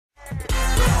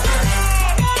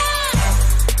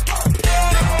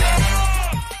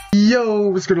Yo,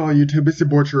 what's going on YouTube? It's your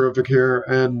boy Charific here,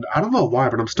 and I don't know why,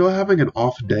 but I'm still having an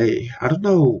off day. I don't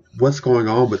know what's going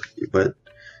on with me, but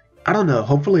I don't know.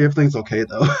 Hopefully everything's okay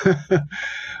though.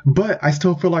 But I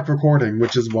still feel like recording,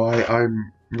 which is why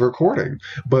I'm recording.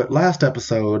 But last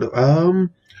episode,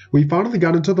 we finally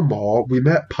got into the mall. We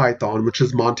met Python, which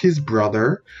is Monty's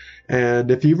brother.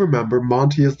 And if you remember,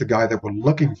 Monty is the guy that we're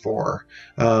looking for.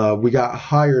 We got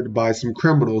hired by some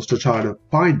criminals to try to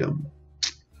find him.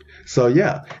 So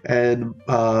yeah, and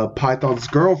Python's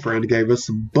girlfriend gave us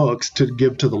some books to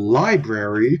give to the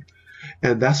library,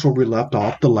 and that's where we left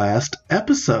off the last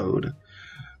episode.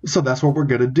 So that's what we're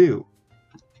gonna do.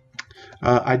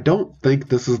 I don't think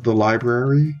this is the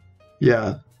library.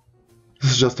 Yeah,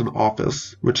 this is just an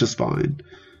office, which is fine.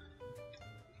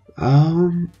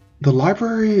 The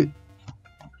library...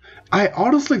 I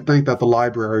honestly think that the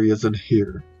library is in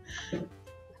here.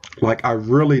 Like, I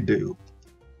really do.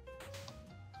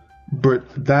 But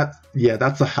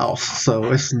that's a house,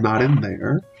 so it's not in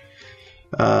there.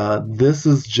 This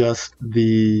is just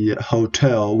the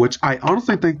hotel, which I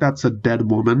honestly think that's a dead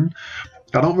woman.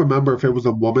 I don't remember if it was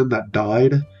a woman that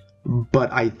died,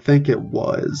 but I think it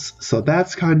was. So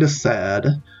that's kind of sad,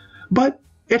 but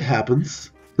it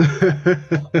happens.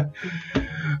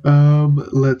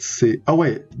 Let's see. Oh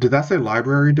wait, did that say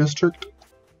library district?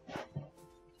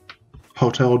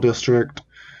 Hotel district.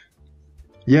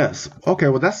 Yes. Okay,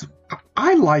 well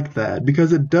I like that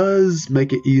because it does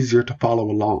make it easier to follow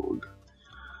along.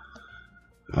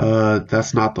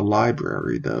 That's not the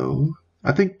library though.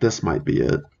 I think this might be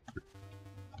it.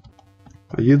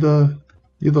 Are you the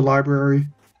library?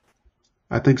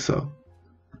 I think so.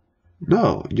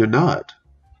 No, you're not.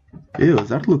 Ew, is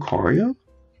that a Lucario?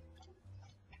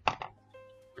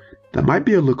 That might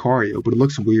be a Lucario, but it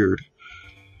looks weird.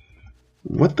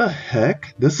 What the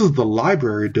heck? This is the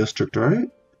library district, right?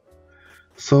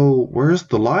 So, where's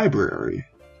the library?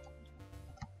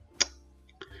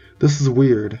 This is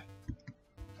weird.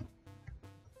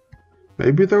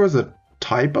 Maybe there was a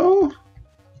typo?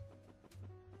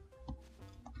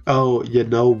 Oh, you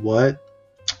know what?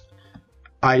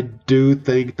 I do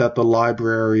think that the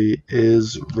library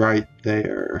is right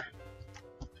there.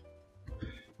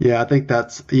 Yeah, I think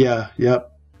that's... Yeah, yep.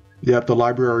 Yep, the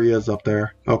library is up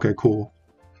there. Okay, cool.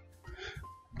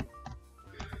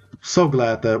 So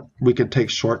glad that we can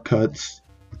take shortcuts.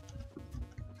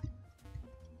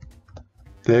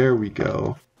 There we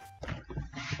go.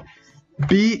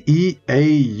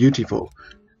 Beautiful.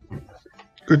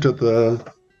 Go to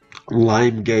the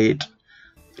Lime Gate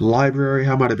Library.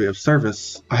 How might I be of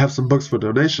service? I have some books for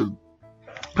donation.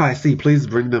 I see. Please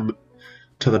bring them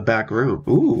to the back room.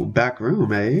 Ooh, back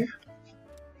room, eh?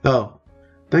 Oh,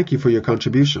 thank you for your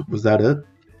contribution. Was that it?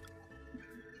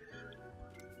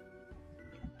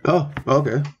 Oh,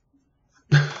 okay.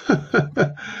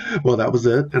 Well, that was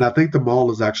it. And I think the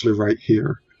mall is actually right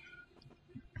here.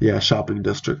 Yeah, shopping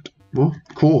district. Well,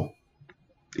 cool.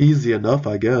 Easy enough,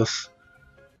 I guess.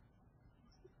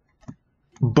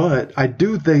 But I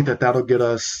do think that that'll get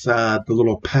us the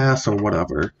little pass or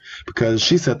whatever, because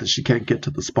she said that she can't get to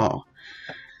the spa.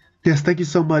 Yes, thank you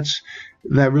so much.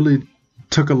 That really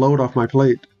took a load off my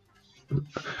plate.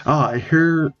 I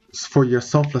hear for your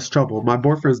selfless trouble. My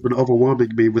boyfriend's been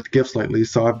overwhelming me with gifts lately,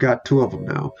 so I've got 2 of them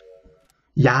now.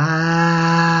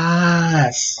 Yes!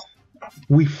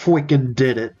 We freaking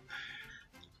did it.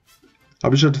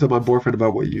 I'll be sure to tell my boyfriend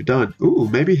about what you've done. Ooh,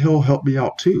 maybe he'll help me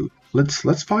out too.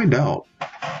 Let's find out.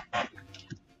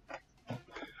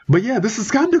 But yeah, this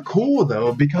is kind of cool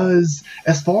though, because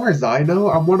as far as I know,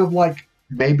 I'm one of like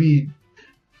maybe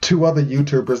 2 other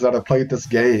YouTubers that have played this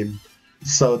game.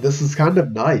 So this is kind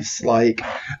of nice. Like,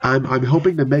 I'm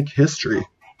hoping to make history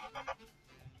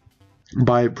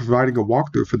by providing a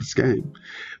walkthrough for this game.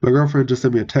 My girlfriend just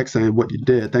sent me a text saying what you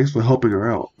did. Thanks for helping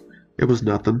her out. It was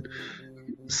nothing.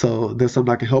 So there's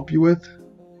something I can help you with?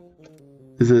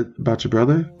 Is it about your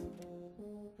brother?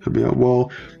 I mean,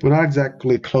 well, we're not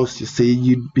exactly close, you see.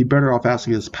 You'd be better off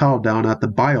asking his pal down at the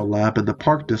biolab in the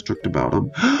park district about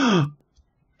him.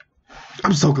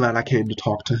 I'm so glad I came to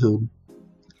talk to him.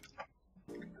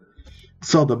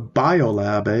 So the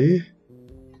biolab, eh?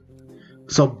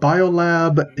 So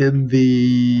biolab in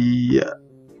the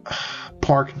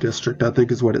park district, I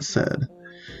think is what it said.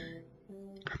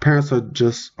 Her parents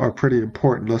are pretty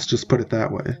important, let's just put it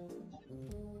that way.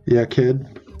 Yeah,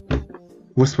 kid?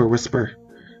 Whisper, whisper.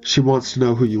 She wants to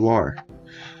know who you are.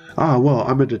 Ah, well,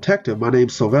 I'm a detective. My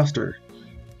name's Sylvester.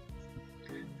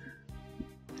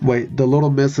 Wait, the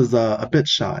little miss is a bit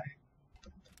shy.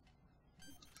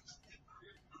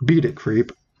 Beat it,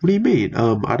 creep. What do you mean?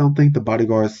 I don't think the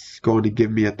bodyguard's going to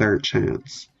give me a third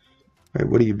chance. Wait,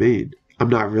 what do you mean? I'm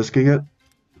not risking it?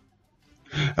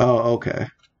 Oh, okay.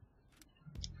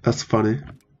 That's funny.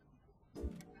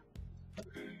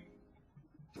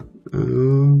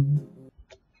 Um,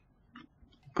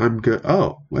 I'm good.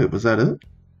 Oh, wait, was that it?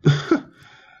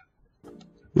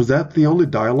 Was that the only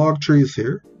dialogue trees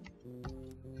here?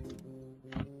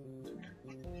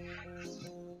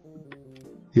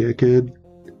 Yeah, kid.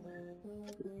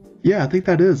 Yeah, I think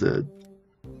that is it.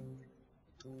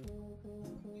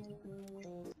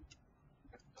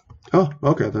 Oh,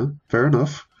 okay then. Fair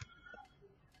enough.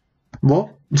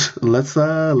 Well, let's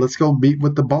go meet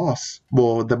with the boss.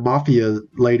 Well, the mafia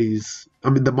ladies. I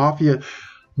mean,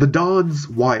 the Don's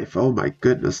wife. Oh my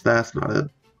goodness, that's not it.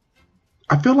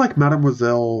 I feel like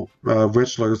Mademoiselle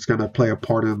Richler is gonna play a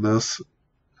part in this.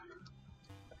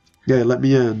 Yeah, let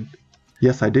me in.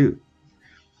 Yes, I do.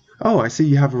 Oh, I see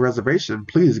you have a reservation.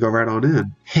 Please go right on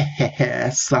in.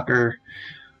 Heh, sucker.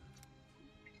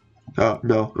 Oh,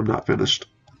 no, I'm not finished.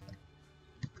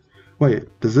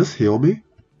 Wait, does this heal me?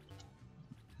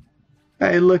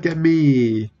 Hey, look at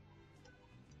me.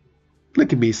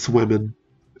 Look at me swimming.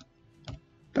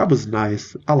 That was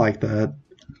nice. I like that.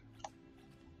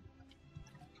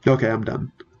 Okay, I'm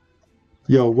done.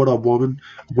 Yo, what up, woman?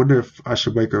 Wonder if I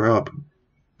should wake her up.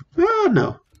 Oh,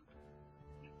 no.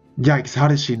 Yikes, how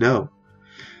did she know?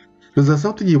 Was there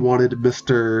something you wanted,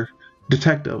 Mr.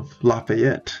 Detective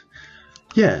Lafayette?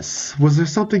 Yes, was there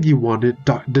something you wanted,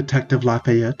 Detective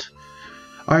Lafayette?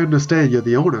 I understand you're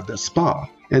the owner of this spa,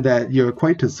 and that your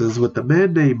acquaintances with a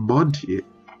man named Monty.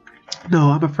 No,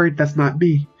 I'm afraid that's not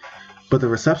me. But the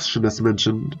receptionist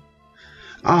mentioned.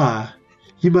 Ah,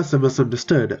 you must have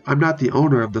misunderstood. I'm not the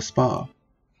owner of the spa.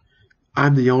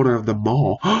 I'm the owner of the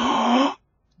mall.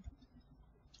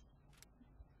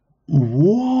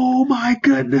 Whoa, my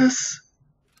goodness.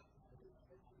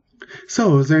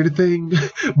 So, is there anything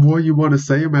more you want to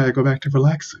say, or may I go back to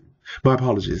relaxing? My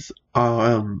apologies.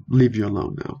 I'll leave you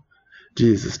alone now.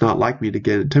 Jeez, it's not like me to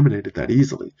get intimidated that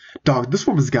easily. Dog, this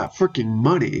woman's got freaking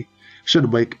money.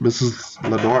 Shouldn't wake Mrs.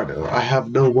 Leonardo. I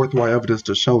have no worthwhile evidence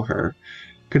to show her.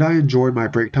 Could I enjoy my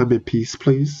break time in peace,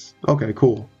 please? Okay,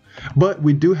 cool. But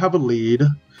we do have a lead.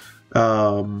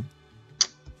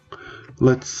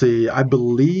 Let's see. I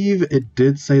believe it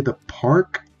did say the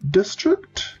Park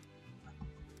District.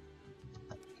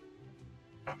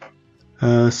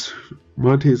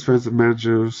 Monty's friends and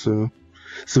managers.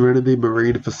 Serenity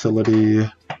Marine Facility.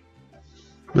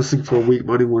 Missing for a week.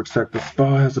 Money works at the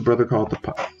spa. Has a brother called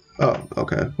the Oh,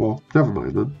 okay. Well, never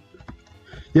mind then.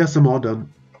 Yes, I'm all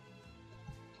done.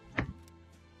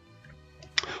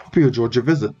 Hope you enjoyed your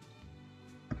visit.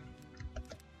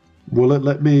 Will it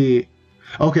let me...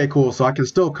 Okay, cool. So I can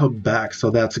still come back,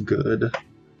 so that's good.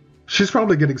 She's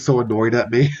probably getting so annoyed at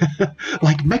me.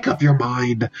 Like, make up your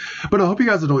mind. But I hope you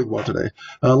guys are doing well today.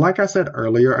 Like I said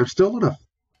earlier, I'm still in a...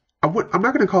 I'm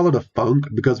not going to call it a funk,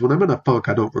 because when I'm in a funk,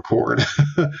 I don't record.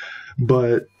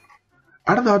 But,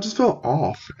 I don't know, I just feel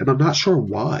off, and I'm not sure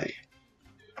why.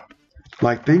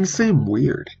 Like, things seem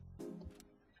weird.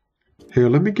 Here,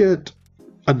 let me get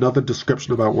another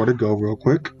description about where to go real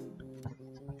quick.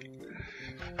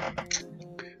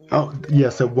 Oh,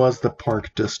 yes, it was the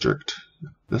Park District.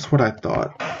 That's what I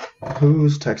thought.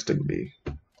 Who's texting me?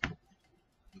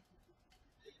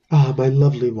 Ah, my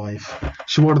lovely wife.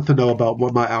 She wanted to know about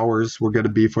what my hours were going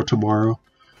to be for tomorrow.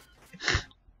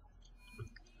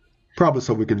 Probably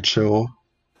so we can chill.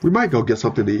 We might go get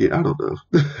something to eat. I don't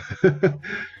know.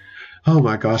 Oh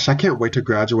my gosh, I can't wait to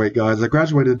graduate, guys. I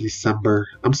graduate in December.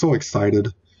 I'm so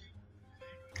excited.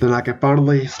 Then I can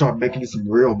finally start making some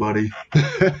real money.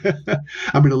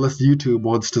 I mean, unless YouTube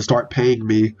wants to start paying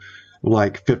me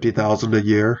like $50,000 a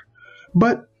year.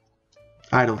 But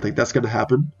I don't think that's going to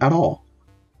happen at all.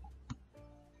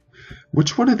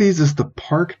 Which one of these is the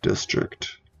Park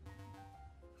District?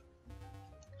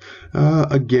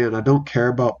 Again, I don't care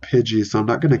about Pidgey, so I'm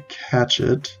not going to catch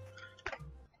it.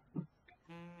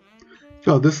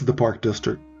 Oh, this is the Park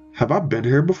District. Have I been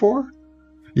here before?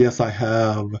 Yes, I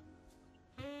have.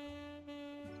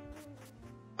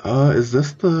 Is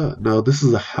this the... No, this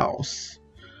is a house.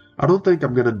 I don't think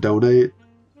I'm going to donate,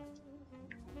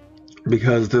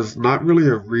 because there's not really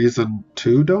a reason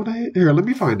to donate. Here, let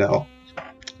me find out.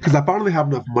 Because I finally have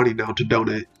enough money now to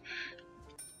donate.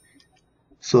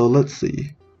 So, let's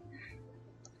see.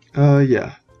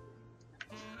 Yeah.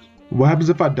 What happens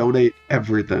if I donate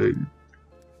everything?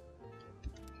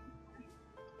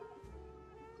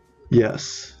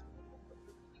 Yes.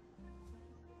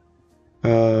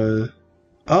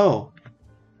 Oh.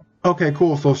 Okay,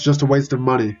 cool. So it's just a waste of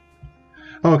money.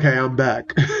 Okay, I'm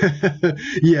back.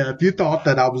 Yeah, if you thought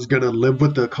that I was gonna live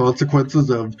with the consequences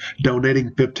of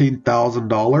donating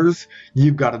 $15,000,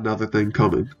 you've got another thing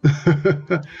coming.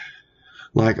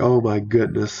 Like, oh my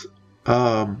goodness.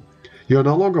 Um, you're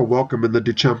no longer welcome in the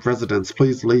Duchamp residence.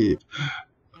 Please leave.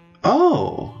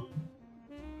 Oh,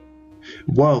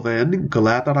 well then,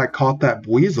 glad that I caught that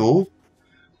weasel.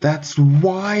 That's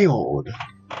wild.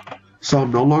 So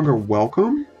I'm no longer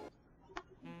welcome?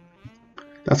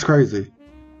 That's crazy.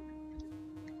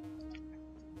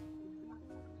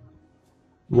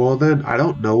 Well then, I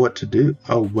don't know what to do.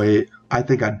 Oh wait, I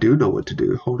think I do know what to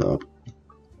do. Hold up.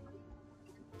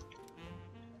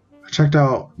 I checked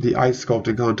out the ice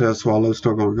sculpting contest while it was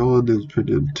still going on. It was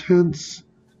pretty intense.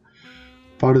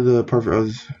 Finding the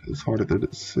perfect is harder than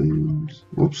it seems.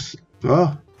 Whoops.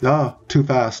 Too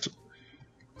fast.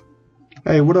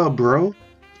 Hey, what up, bro?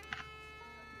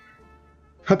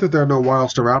 Cut that there are no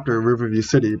Wildstar in Riverview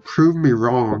City. Prove me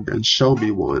wrong and show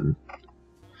me one.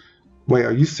 Wait,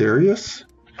 are you serious?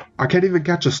 I can't even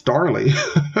catch a starly.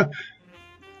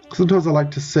 Sometimes I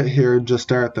like to sit here and just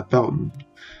stare at the fountain.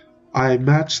 I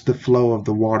match the flow of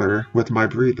the water with my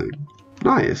breathing.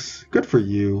 Nice. Good for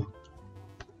you.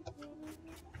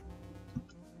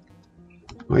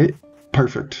 Wait.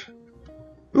 Perfect.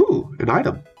 Ooh, an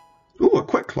item. Ooh, a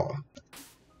quick claw.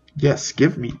 Yes,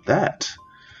 give me that.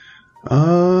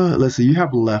 Let's see. You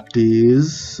have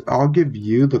lefties. I'll give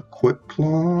you the quick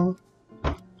claw.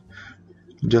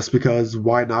 Just because,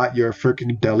 why not? You're a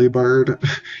freaking deli bird.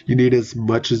 You need as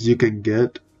much as you can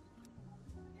get.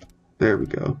 There we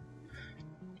go.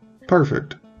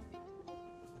 Perfect.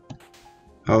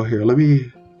 Oh, here, let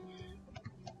me...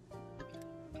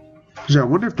 Yeah, I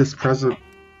wonder if this present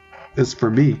is for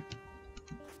me.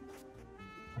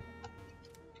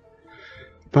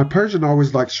 My Persian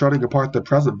always likes shredding apart the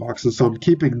present boxes, so I'm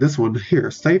keeping this one here,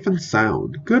 safe and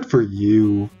sound. Good for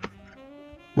you.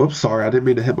 Whoops, sorry, I didn't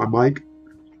mean to hit my mic.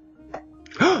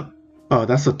 Oh,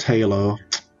 that's a Talo.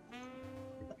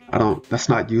 That's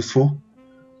not useful.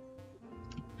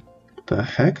 What the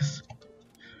heck?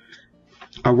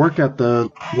 I work at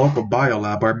the local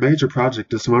biolab. Our major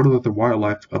project is to monitor the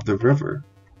wildlife of the river.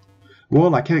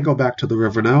 Well, I can't go back to the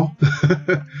river now.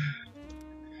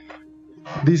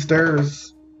 The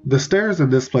stairs in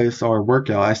this place are a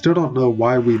workout. I still don't know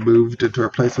why we moved into a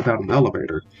place without an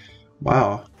elevator.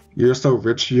 Wow, you're so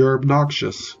rich, you're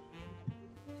obnoxious.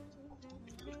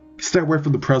 Stay away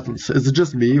from the presents. Is it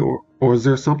just me, or is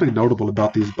there something notable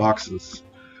about these boxes?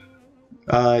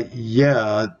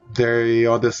 Yeah, they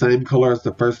are the same color as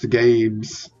the first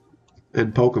games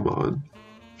in Pokemon.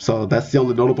 So that's the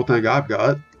only notable thing I've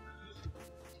got.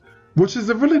 Which is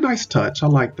a really nice touch. I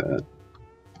like that.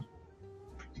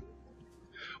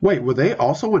 Wait, were they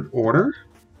also in order?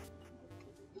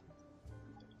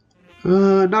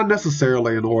 Not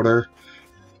necessarily in order.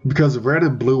 Because red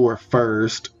and blue were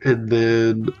first, and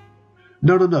then...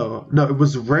 No, it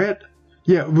was red.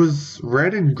 Yeah, it was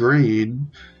red and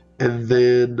green, and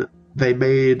then they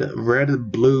made red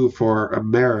and blue for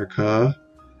America.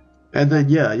 And then,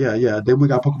 yeah. Then we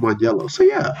got Pokemon Yellow. So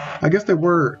yeah, I guess they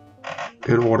were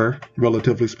in order,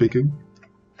 relatively speaking.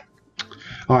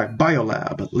 Alright,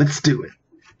 Biolab. Let's do it.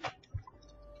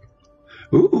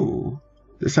 Ooh,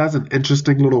 this has an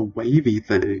interesting little wavy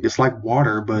thing. It's like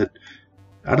water, but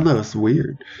I don't know, it's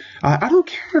weird. I don't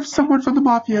care if someone from the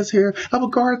Mafia is here. I will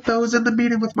guard those in the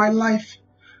meeting with my life.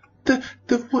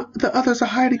 The others are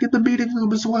hiding in the meeting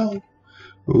room as well.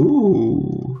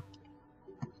 Ooh.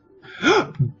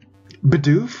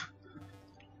 Bidoof?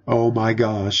 Oh my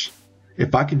gosh.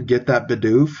 If I can get that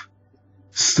Bidoof,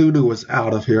 Sunu is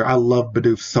out of here. I love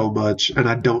Bidoof so much, and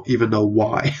I don't even know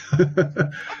why.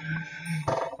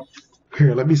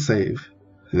 Here, let me save.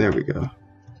 There we go.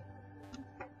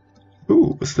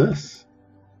 Ooh, what's this?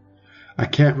 I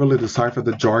can't really decipher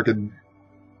the jargon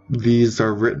these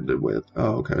are written with.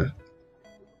 Oh, okay.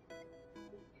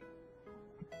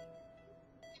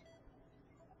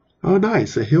 Oh,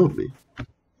 nice. It healed me.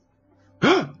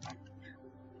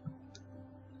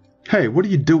 Hey, what are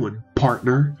you doing,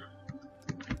 partner?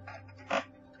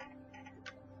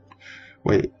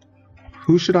 Wait.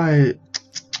 Who should I...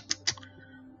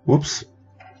 Whoops.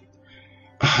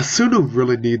 Sunu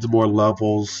really needs more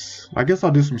levels. I guess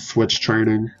I'll do some switch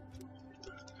training.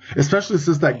 Especially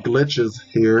since that glitch is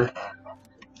here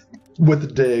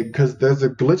with Dig, because there's a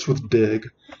glitch with Dig.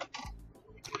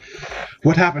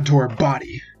 What happened to her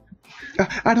body?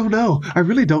 I don't know. I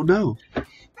really don't know.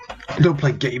 Don't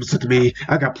play games with me.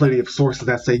 I got plenty of sources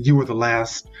that say you were the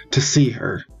last to see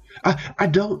her. I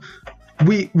don't...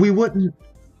 We wouldn't...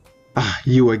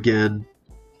 You again.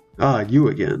 You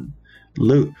again.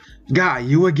 Lou. Guy,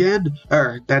 you again?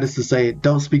 That is to say,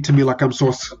 don't speak to me like I'm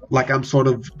sort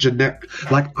of generic,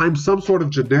 like I'm some sort of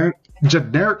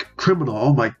generic criminal.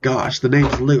 Oh my gosh, the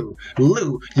name's Lou.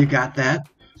 Lou, you got that?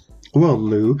 Well,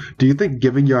 Lou, do you think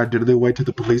giving your identity away to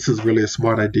the police is really a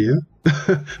smart idea?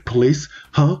 Police?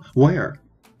 Huh? Where?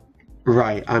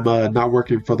 Right, I'm not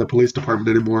working for the police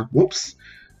department anymore. Whoops.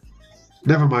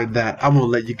 Never mind that. I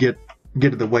won't let you get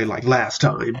in the way like last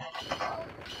time.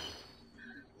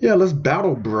 Yeah, let's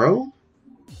battle, bro.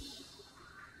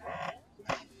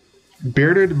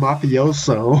 Bearded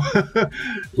mafioso.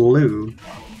 Lou.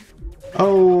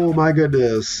 Oh my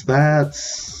goodness.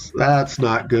 That's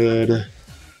not good.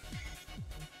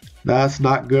 That's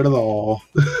not good at all.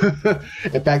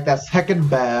 In fact, that's heckin'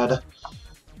 bad.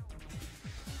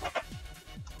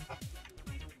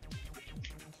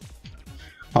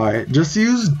 Alright, just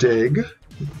use dig.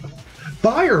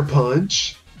 Fire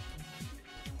punch?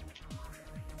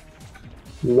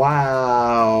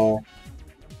 Wow.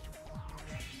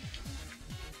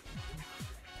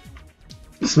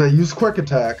 This man use quick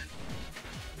attack.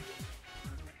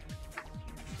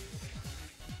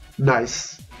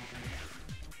 Nice.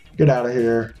 Get out of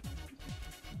here.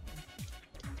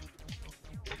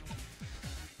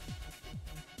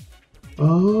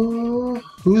 Oh,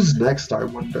 who's next, I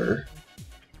wonder?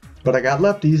 But I got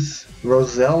lefties.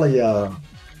 Roselia.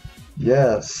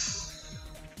 Yes.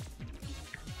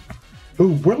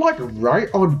 Ooh, we're like right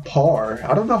on par.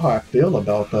 I don't know how I feel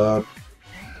about that.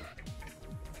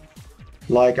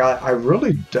 Like, I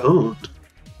really don't.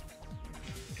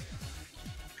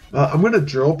 I'm gonna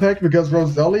drill pick because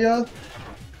Roselia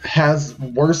has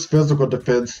worse physical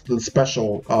defense than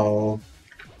special. Oh.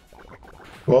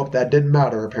 Well, that didn't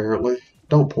matter apparently.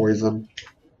 Don't poison.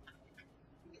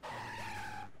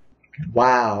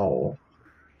 Wow.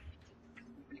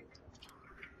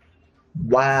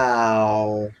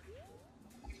 Wow.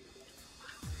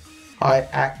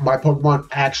 My Pokemon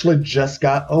actually just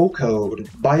got O-code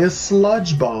by a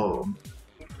sludge bomb.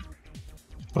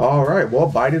 Alright, well,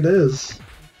 bite it is.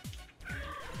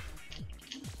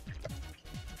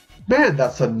 Man,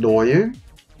 that's annoying.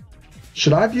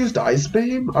 Should I have used Ice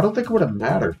Beam? I don't think it would have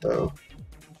mattered, though.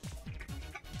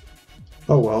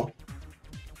 Oh well.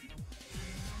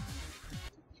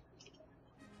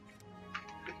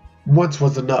 Once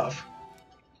was enough.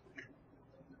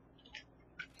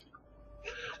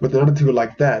 With an attitude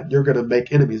like that, you're gonna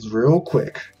make enemies real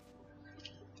quick.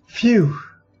 Phew.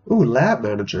 Ooh, lab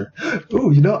manager.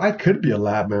 Ooh, you know, I could be a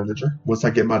lab manager once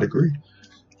I get my degree.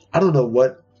 I don't know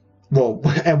what, well,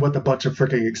 and with a bunch of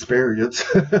freaking experience.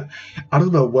 I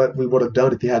don't know what we would have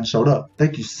done if you hadn't shown up.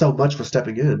 Thank you so much for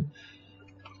stepping in.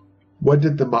 What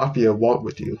did the Mafia want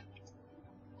with you?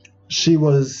 It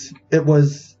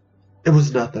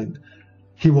was nothing.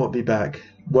 He won't be back.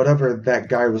 Whatever that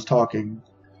guy was talking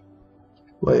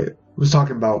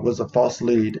about was a false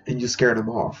lead, and you scared him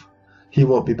off. He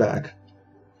won't be back.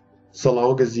 So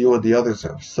long as you and the others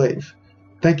are safe.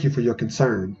 Thank you for your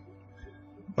concern.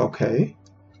 Okay.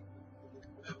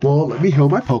 Well, let me heal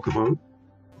my Pokemon.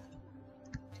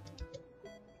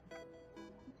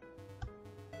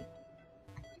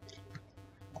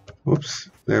 Whoops.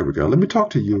 There we go. Let me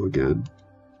talk to you again.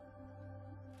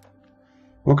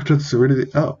 Welcome to the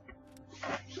Serenity. Oh.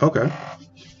 Okay.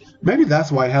 Maybe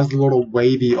that's why it has the little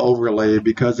wavy overlay,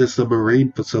 because it's a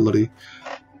marine facility.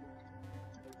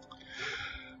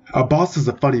 Our boss is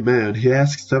a funny man. He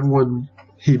asks everyone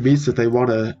he meets if they want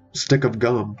a stick of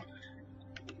gum.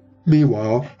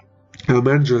 Meanwhile, our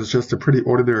manager is just a pretty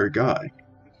ordinary guy.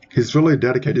 He's really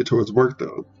dedicated to his work,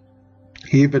 though.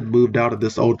 He even moved out of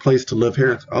this old place to live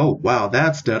here. Oh, wow,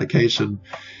 that's dedication.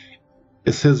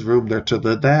 It's his room there to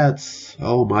the... That's...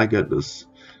 Oh, my goodness.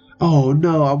 Oh,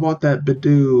 no, I want that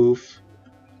Bidoof.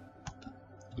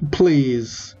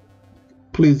 Please.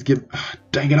 Please give...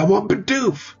 Dang it, I want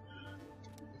Bidoof!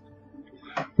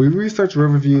 We researched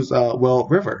Riverview's,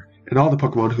 river, and all the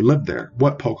Pokemon who lived there.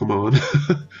 What Pokemon?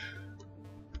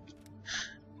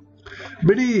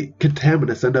 Many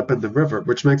contaminants end up in the river,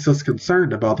 which makes us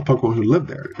concerned about the Pokemon who live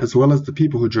there, as well as the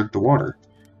people who drink the water.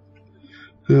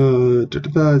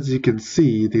 As you can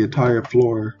see, the entire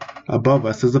floor above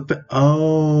us is a...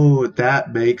 Oh,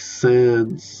 that makes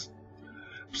sense.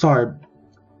 Sorry.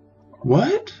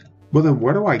 What? Well, then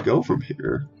where do I go from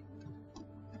here?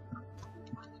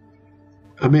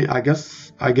 I mean, I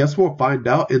guess we'll find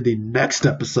out in the next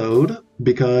episode,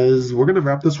 because we're going to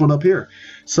wrap this one up here.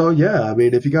 So, yeah, I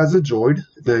mean, if you guys enjoyed,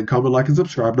 then comment, like, and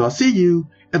subscribe, and I'll see you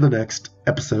in the next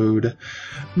episode.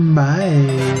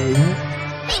 Bye.